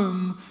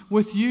home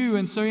with you.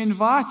 And so he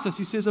invites us.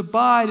 He says,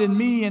 abide in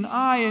me and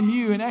I in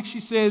you. And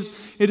actually says,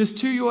 it is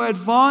to your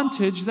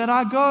advantage that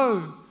I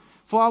go,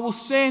 for I will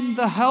send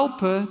the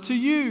helper to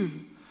you.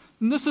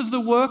 And this is the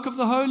work of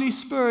the Holy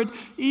Spirit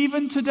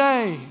even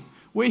today,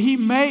 where he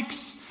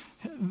makes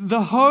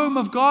the home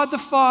of God the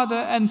Father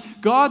and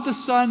God the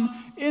Son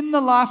in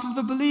the life of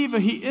the believer.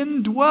 He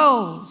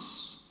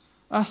indwells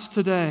us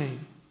today.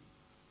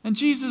 And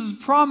Jesus'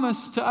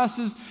 promise to us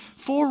is,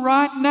 for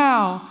right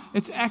now,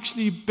 it's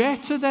actually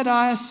better that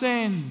I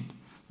ascend.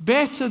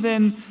 Better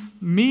than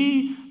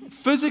me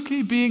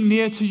physically being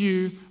near to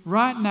you.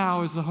 Right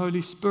now is the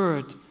Holy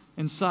Spirit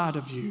inside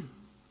of you,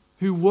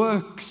 who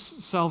works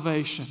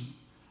salvation,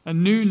 a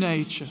new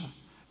nature,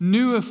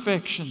 new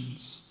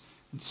affections,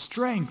 and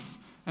strength,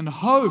 and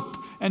hope,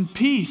 and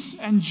peace,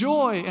 and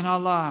joy in our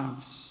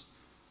lives.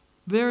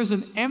 There is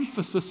an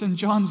emphasis in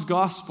John's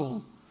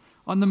Gospel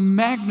on the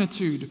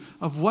magnitude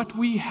of what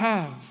we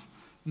have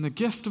in the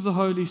gift of the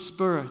Holy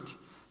Spirit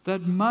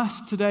that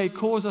must today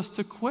cause us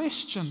to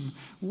question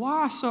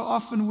why so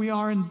often we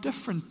are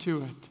indifferent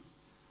to it,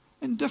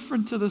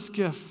 indifferent to this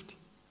gift.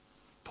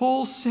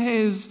 Paul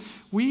says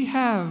we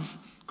have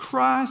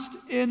Christ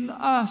in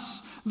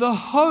us, the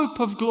hope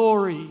of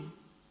glory.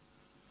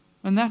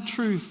 And that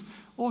truth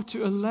ought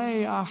to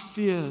allay our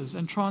fears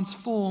and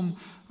transform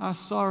our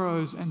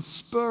sorrows and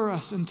spur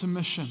us into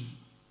mission.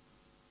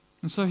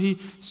 And so he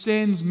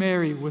sends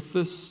Mary with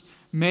this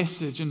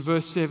message in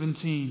verse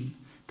 17.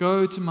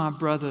 Go to my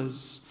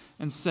brothers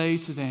and say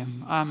to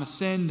them, I am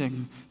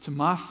ascending to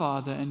my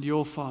Father and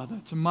your Father,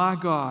 to my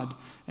God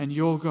and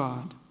your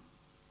God.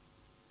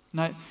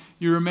 Now,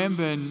 you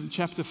remember in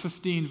chapter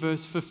 15,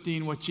 verse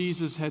 15, what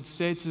Jesus had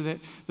said to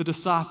the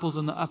disciples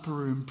in the upper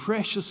room.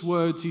 Precious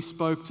words he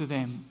spoke to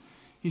them.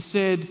 He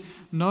said,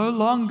 no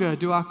longer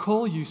do I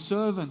call you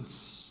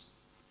servants,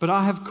 but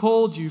I have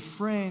called you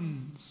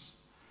friends.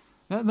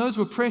 Those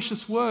were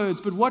precious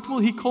words, but what will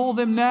he call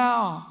them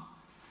now?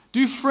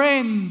 Do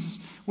friends,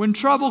 when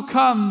trouble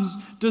comes,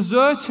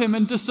 desert him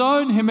and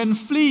disown him and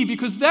flee?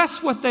 Because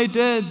that's what they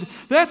did.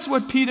 That's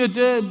what Peter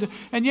did.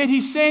 And yet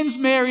he sends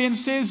Mary and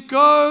says,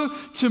 go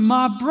to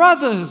my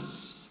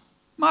brothers.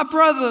 My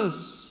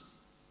brothers.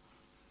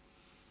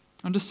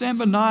 On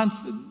December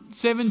 9th,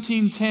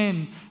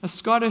 1710, a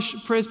Scottish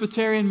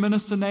Presbyterian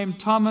minister named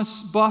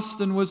Thomas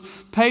Boston was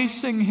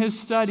pacing his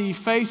study,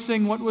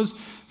 facing what was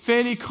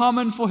fairly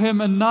common for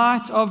him, a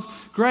night of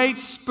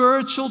great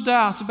spiritual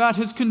doubt about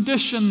his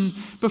condition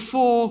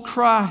before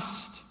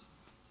Christ.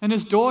 And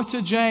his daughter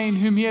Jane,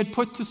 whom he had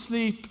put to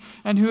sleep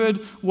and who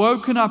had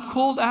woken up,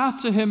 called out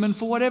to him and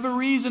for whatever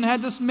reason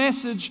had this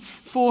message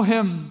for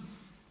him.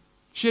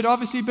 She had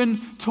obviously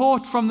been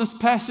taught from this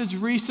passage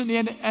recently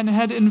and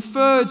had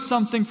inferred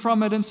something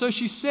from it. And so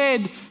she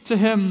said to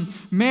him,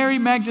 Mary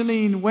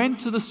Magdalene went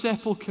to the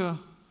sepulchre,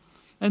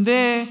 and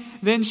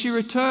then she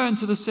returned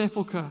to the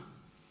sepulchre.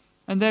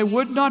 And they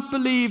would not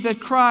believe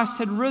that Christ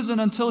had risen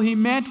until he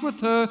met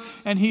with her,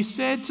 and he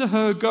said to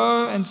her,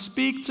 go and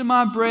speak to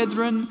my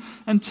brethren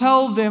and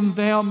tell them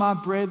they are my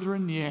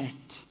brethren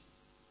yet.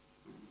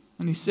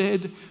 And he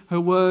said,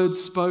 her words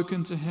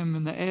spoken to him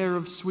in the air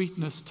of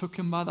sweetness took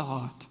him by the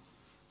heart.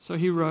 So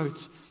he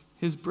wrote,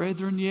 his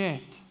brethren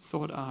yet,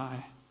 thought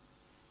I.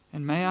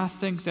 And may I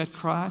think that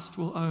Christ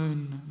will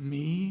own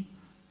me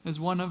as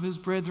one of his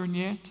brethren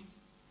yet?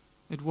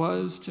 It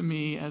was to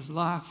me as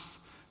life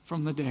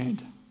from the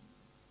dead.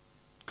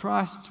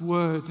 Christ's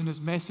words and his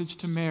message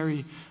to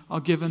Mary are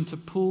given to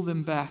pull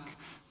them back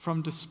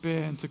from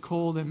despair and to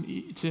call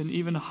them to an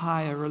even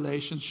higher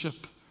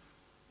relationship.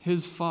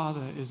 His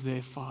Father is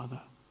their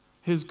Father.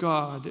 His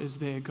God is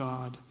their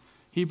God.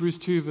 Hebrews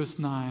 2 verse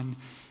 9,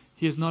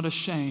 he is not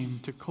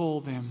ashamed to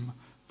call them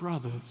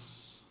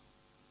brothers.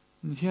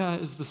 And here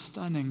is the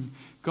stunning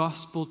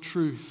gospel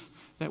truth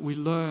that we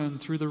learn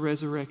through the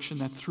resurrection,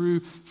 that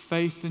through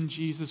faith in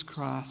Jesus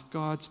Christ,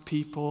 God's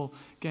people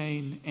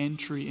gain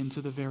entry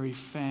into the very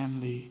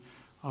family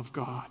of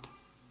God.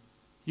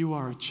 You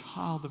are a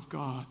child of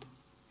God.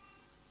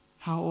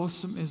 How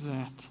awesome is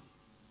that?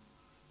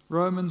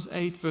 Romans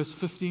 8 verse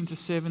 15 to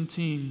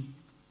 17,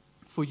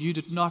 for you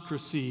did not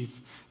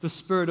receive the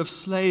spirit of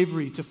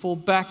slavery to fall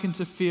back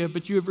into fear,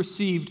 but you have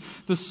received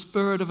the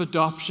spirit of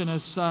adoption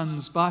as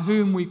sons, by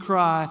whom we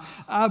cry,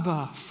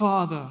 Abba,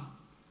 Father.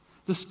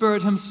 The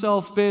Spirit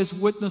himself bears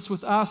witness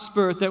with our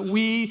spirit that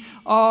we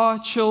are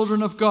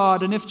children of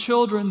God, and if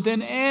children,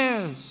 then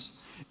heirs,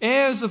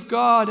 heirs of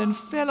God and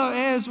fellow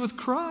heirs with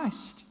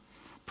Christ,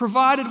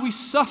 provided we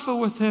suffer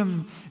with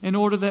him in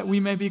order that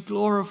we may be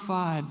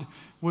glorified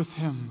with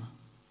him.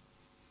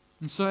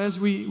 And so as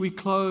we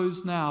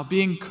close now,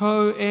 being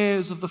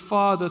co-heirs of the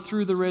Father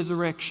through the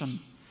resurrection,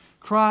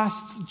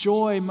 Christ's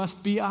joy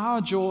must be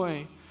our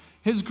joy.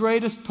 His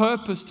greatest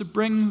purpose to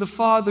bring the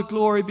Father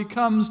glory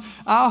becomes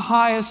our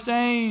highest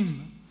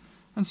aim.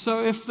 And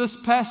so if this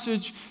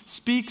passage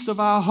speaks of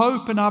our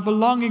hope and our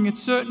belonging, it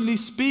certainly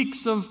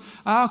speaks of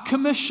our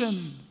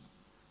commission.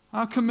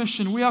 Our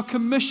commission. We are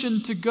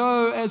commissioned to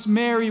go as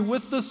Mary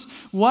with this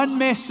one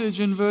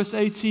message in verse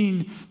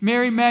 18.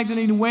 Mary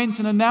Magdalene went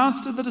and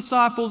announced to the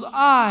disciples,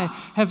 I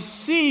have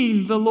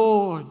seen the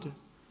Lord,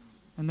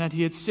 and that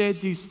he had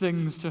said these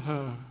things to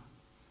her.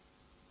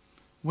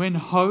 When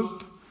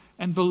hope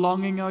and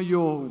belonging are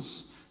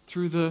yours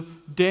through the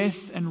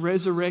death and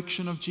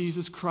resurrection of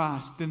Jesus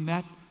Christ, then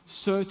that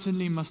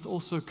certainly must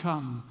also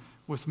come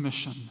with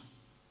mission.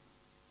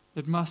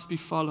 It must be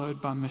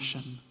followed by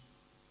mission.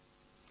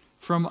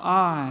 From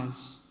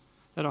eyes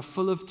that are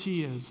full of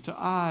tears to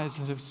eyes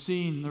that have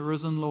seen the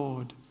risen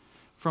Lord,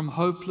 from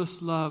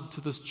hopeless love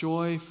to this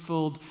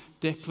joy-filled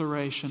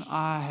declaration,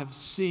 I have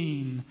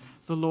seen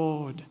the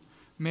Lord.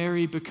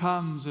 Mary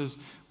becomes, as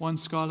one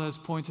scholar has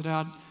pointed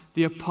out,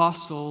 the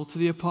apostle to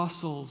the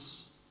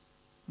apostles.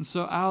 And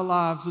so our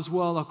lives as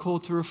well are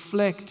called to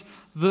reflect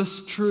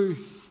this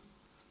truth.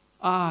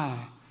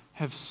 I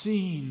have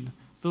seen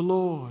the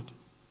Lord.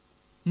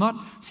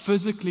 Not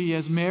physically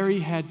as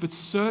Mary had, but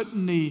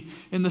certainly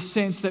in the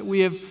sense that we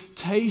have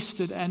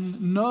tasted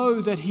and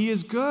know that he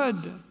is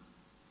good.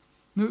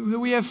 That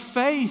we have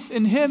faith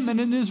in him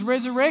and in his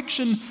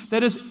resurrection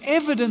that is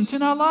evident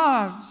in our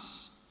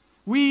lives.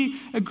 We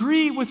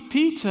agree with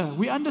Peter.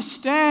 We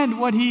understand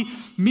what he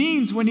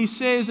means when he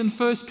says in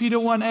 1 Peter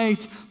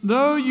 1:8,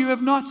 though you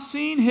have not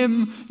seen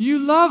him, you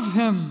love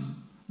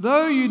him.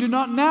 Though you do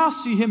not now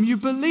see him, you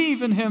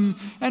believe in him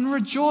and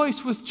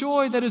rejoice with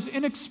joy that is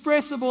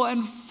inexpressible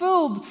and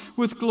filled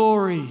with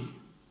glory.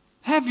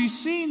 Have you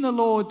seen the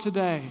Lord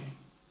today?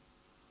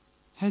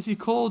 Has he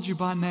called you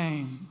by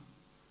name?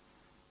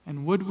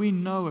 And would we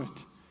know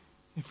it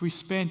if we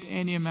spent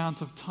any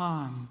amount of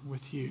time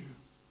with you?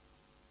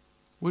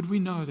 Would we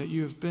know that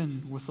you have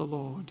been with the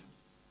Lord?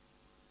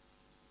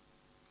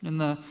 In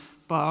the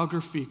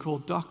biography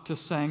called Dr.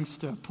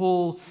 Sangster,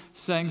 Paul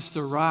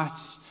Sangster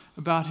writes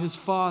about his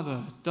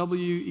father,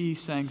 W.E.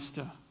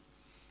 Sangster,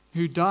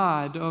 who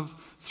died of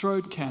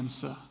throat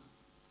cancer.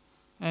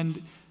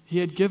 And he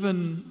had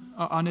given,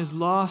 on his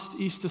last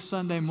Easter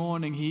Sunday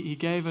morning, he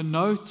gave a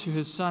note to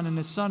his son, and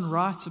his son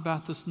writes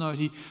about this note.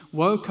 He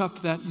woke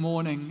up that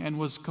morning and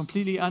was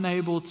completely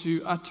unable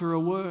to utter a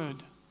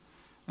word.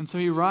 And so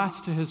he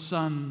writes to his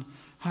son,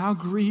 how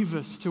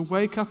grievous to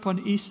wake up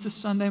on Easter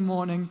Sunday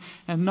morning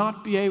and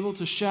not be able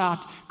to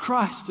shout,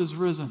 Christ is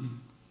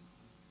risen.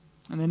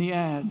 And then he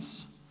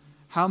adds,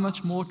 how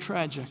much more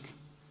tragic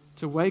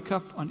to wake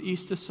up on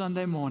Easter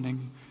Sunday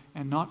morning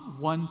and not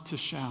want to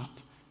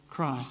shout,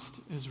 Christ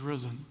is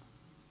risen.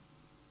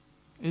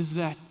 Is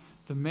that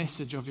the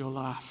message of your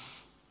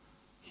life?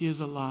 He is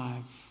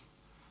alive,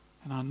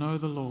 and I know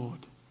the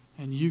Lord,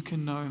 and you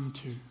can know him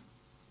too.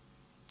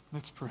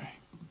 Let's pray.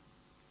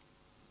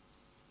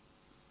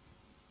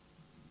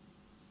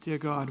 Dear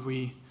God,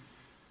 we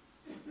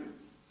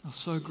are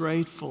so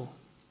grateful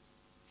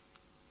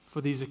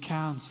for these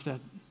accounts that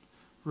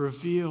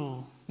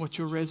reveal what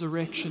your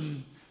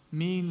resurrection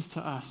means to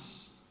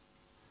us,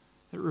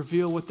 that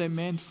reveal what they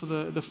meant for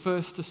the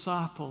first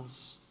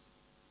disciples.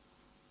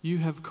 You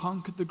have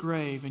conquered the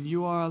grave and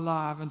you are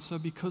alive, and so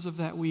because of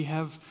that we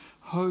have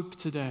hope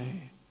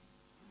today.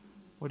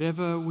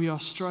 Whatever we are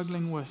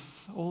struggling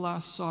with, all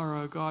our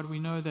sorrow, God, we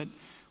know that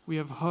we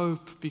have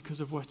hope because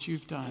of what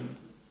you've done.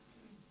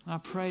 And I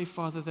pray,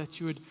 Father, that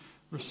you would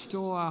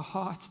restore our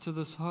hearts to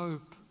this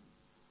hope.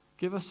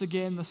 Give us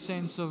again the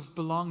sense of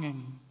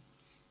belonging.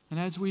 And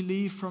as we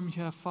leave from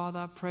here, Father,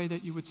 I pray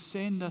that you would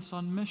send us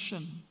on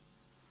mission,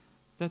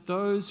 that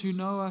those who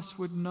know us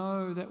would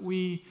know that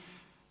we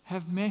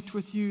have met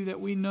with you,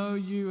 that we know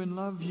you and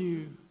love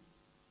you.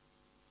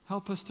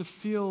 Help us to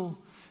feel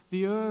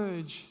the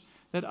urge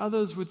that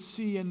others would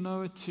see and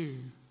know it too.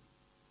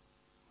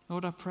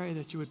 Lord, I pray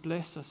that you would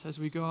bless us as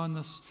we go on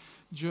this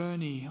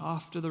journey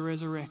after the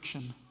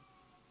resurrection.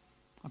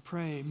 I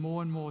pray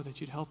more and more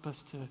that you'd help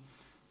us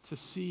to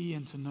see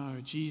and to know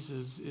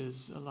Jesus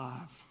is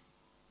alive.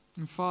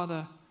 And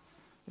Father,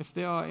 if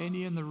there are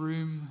any in the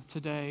room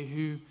today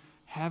who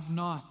have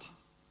not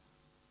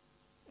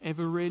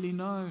ever really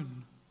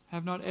known,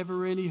 have not ever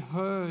really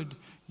heard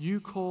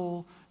you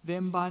call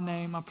them by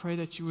name, I pray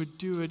that you would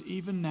do it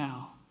even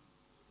now.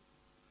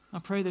 I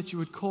pray that you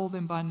would call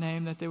them by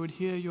name, that they would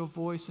hear your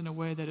voice in a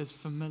way that is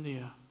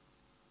familiar,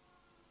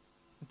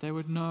 that they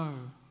would know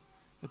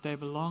that they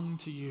belong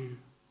to you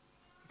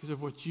because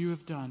of what you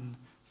have done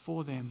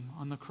for them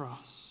on the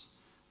cross.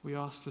 We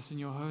ask this in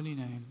your holy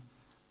name.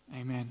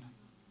 Amen.